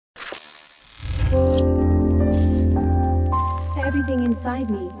everything inside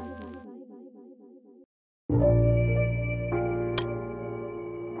me.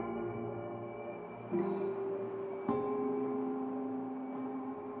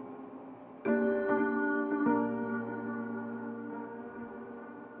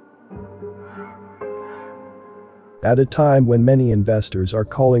 At a time when many investors are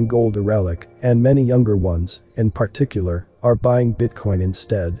calling gold a relic, and many younger ones, in particular, are buying Bitcoin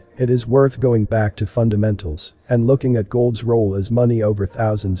instead, it is worth going back to fundamentals and looking at gold's role as money over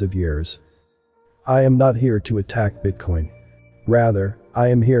thousands of years. I am not here to attack Bitcoin. Rather, I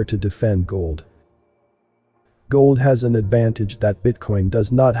am here to defend gold. Gold has an advantage that Bitcoin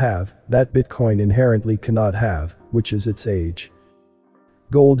does not have, that Bitcoin inherently cannot have, which is its age.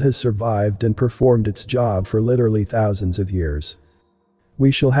 Gold has survived and performed its job for literally thousands of years. We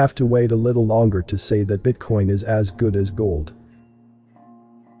shall have to wait a little longer to say that Bitcoin is as good as gold.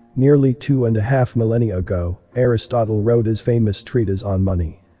 Nearly 2.5 millennia ago, Aristotle wrote his famous treatise on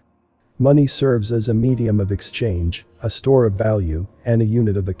money. Money serves as a medium of exchange, a store of value, and a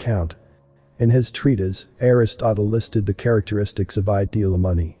unit of account. In his treatise, Aristotle listed the characteristics of ideal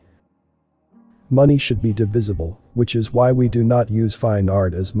money. Money should be divisible, which is why we do not use fine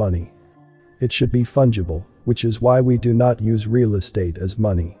art as money. It should be fungible, which is why we do not use real estate as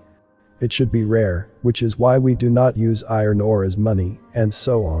money. It should be rare, which is why we do not use iron ore as money, and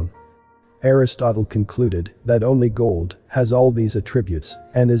so on. Aristotle concluded that only gold has all these attributes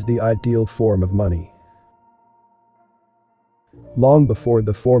and is the ideal form of money. Long before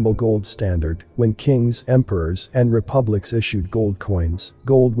the formal gold standard, when kings, emperors, and republics issued gold coins,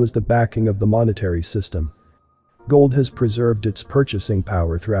 gold was the backing of the monetary system. Gold has preserved its purchasing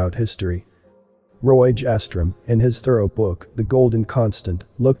power throughout history. Roy Jastram, in his thorough book, The Golden Constant,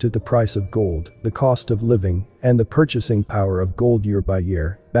 looked at the price of gold, the cost of living, and the purchasing power of gold year by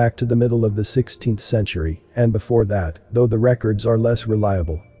year, back to the middle of the 16th century, and before that, though the records are less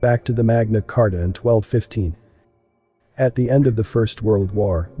reliable, back to the Magna Carta in 1215. At the end of the First World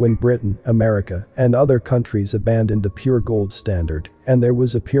War, when Britain, America, and other countries abandoned the pure gold standard, and there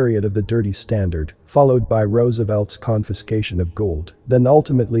was a period of the dirty standard, followed by Roosevelt's confiscation of gold, then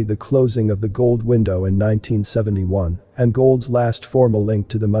ultimately the closing of the gold window in 1971, and gold's last formal link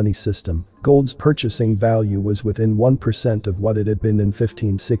to the money system, gold's purchasing value was within 1% of what it had been in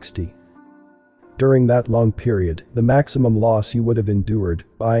 1560. During that long period, the maximum loss you would have endured,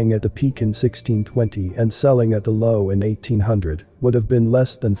 buying at the peak in 1620 and selling at the low in 1800, would have been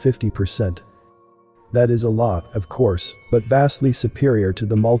less than 50%. That is a lot, of course, but vastly superior to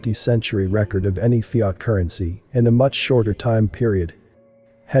the multi-century record of any fiat currency in a much shorter time period.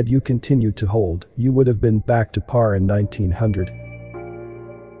 Had you continued to hold, you would have been back to par in 1900.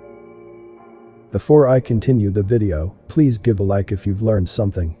 Before I continue the video, please give a like if you've learned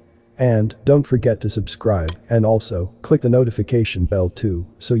something. And don't forget to subscribe, and also click the notification bell too,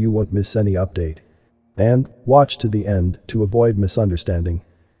 so you won't miss any update. And watch to the end to avoid misunderstanding.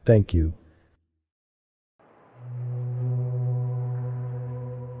 Thank you.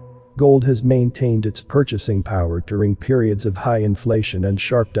 Gold has maintained its purchasing power during periods of high inflation and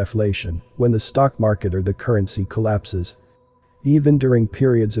sharp deflation, when the stock market or the currency collapses. Even during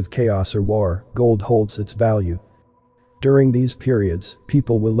periods of chaos or war, gold holds its value. During these periods,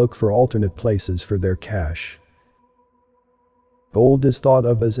 people will look for alternate places for their cash. Gold is thought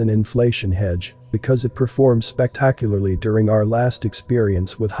of as an inflation hedge because it performed spectacularly during our last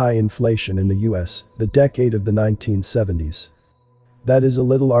experience with high inflation in the US, the decade of the 1970s. That is a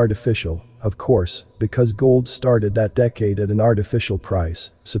little artificial, of course, because gold started that decade at an artificial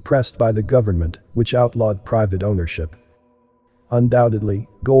price, suppressed by the government, which outlawed private ownership. Undoubtedly,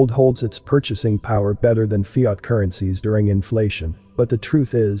 gold holds its purchasing power better than fiat currencies during inflation, but the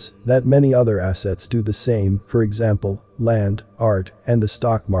truth is that many other assets do the same, for example, land, art, and the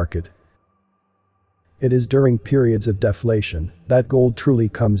stock market. It is during periods of deflation that gold truly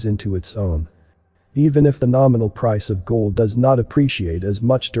comes into its own. Even if the nominal price of gold does not appreciate as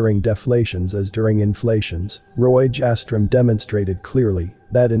much during deflations as during inflations, Roy Jastram demonstrated clearly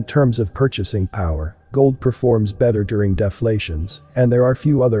that in terms of purchasing power, gold performs better during deflations, and there are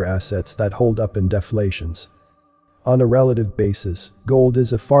few other assets that hold up in deflations. On a relative basis, gold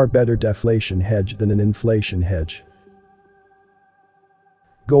is a far better deflation hedge than an inflation hedge.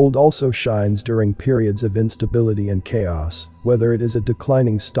 Gold also shines during periods of instability and chaos, whether it is a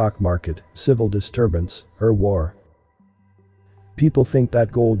declining stock market, civil disturbance, or war. People think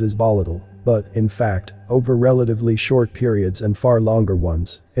that gold is volatile, but, in fact, over relatively short periods and far longer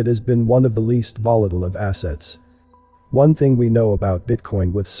ones, it has been one of the least volatile of assets. One thing we know about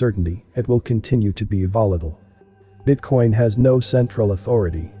Bitcoin with certainty, it will continue to be volatile. Bitcoin has no central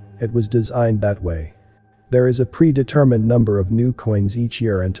authority, it was designed that way. There is a predetermined number of new coins each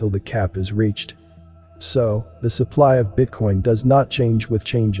year until the cap is reached. So, the supply of Bitcoin does not change with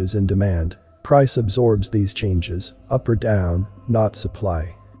changes in demand. Price absorbs these changes, up or down, not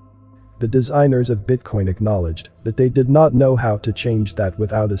supply. The designers of Bitcoin acknowledged that they did not know how to change that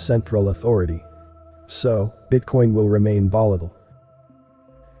without a central authority. So, Bitcoin will remain volatile.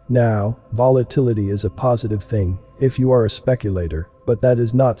 Now, volatility is a positive thing if you are a speculator, but that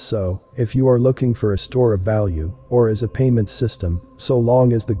is not so if you are looking for a store of value or as a payment system, so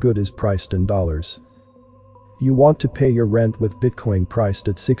long as the good is priced in dollars. You want to pay your rent with Bitcoin priced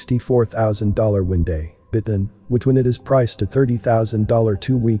at $64,000 one day, Bitcoin, which when it is priced at $30,000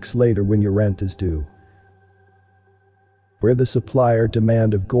 2 weeks later when your rent is due. Where the supply or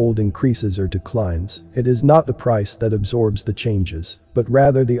demand of gold increases or declines, it is not the price that absorbs the changes, but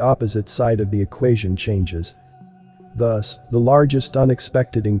rather the opposite side of the equation changes. Thus, the largest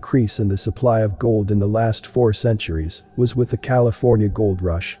unexpected increase in the supply of gold in the last 4 centuries was with the California gold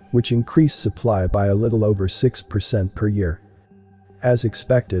rush, which increased supply by a little over 6% per year. As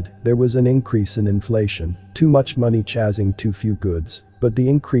expected, there was an increase in inflation, too much money chasing too few goods, but the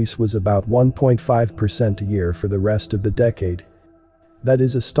increase was about 1.5% a year for the rest of the decade. That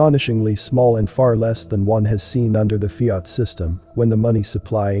is astonishingly small and far less than one has seen under the fiat system when the money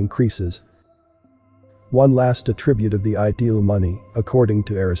supply increases. One last attribute of the ideal money, according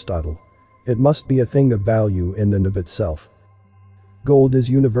to Aristotle. It must be a thing of value in and of itself. Gold is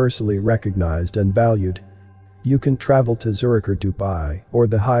universally recognized and valued. You can travel to Zurich or Dubai, or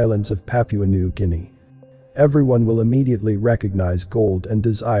the highlands of Papua New Guinea. Everyone will immediately recognize gold and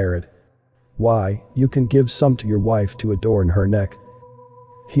desire it. Why, you can give some to your wife to adorn her neck.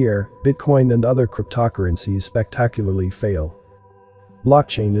 Here, Bitcoin and other cryptocurrencies spectacularly fail.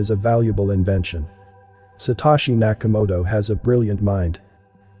 Blockchain is a valuable invention. Satoshi Nakamoto has a brilliant mind.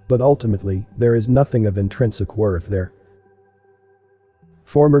 But ultimately, there is nothing of intrinsic worth there.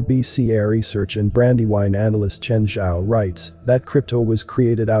 Former BCA research and Brandywine analyst Chen Zhao writes that crypto was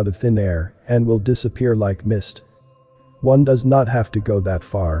created out of thin air and will disappear like mist. One does not have to go that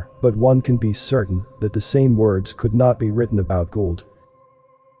far, but one can be certain that the same words could not be written about gold.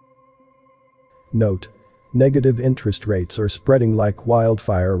 Note: negative interest rates are spreading like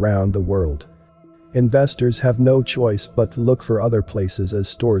wildfire around the world. Investors have no choice but to look for other places as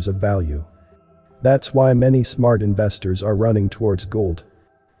stores of value. That's why many smart investors are running towards gold.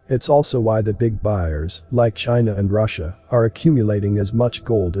 It's also why the big buyers, like China and Russia, are accumulating as much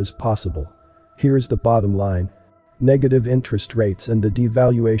gold as possible. Here's the bottom line. Negative interest rates and the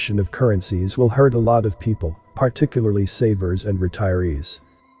devaluation of currencies will hurt a lot of people, particularly savers and retirees.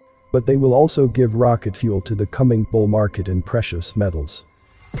 But they will also give rocket fuel to the coming bull market in precious metals.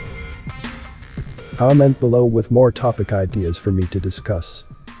 Comment below with more topic ideas for me to discuss.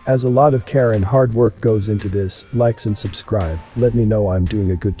 As a lot of care and hard work goes into this, likes and subscribe, let me know I'm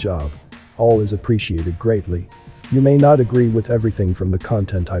doing a good job. All is appreciated greatly. You may not agree with everything from the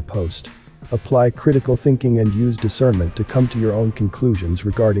content I post. Apply critical thinking and use discernment to come to your own conclusions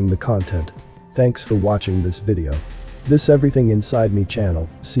regarding the content. Thanks for watching this video. This Everything Inside Me channel,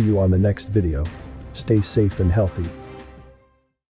 see you on the next video. Stay safe and healthy.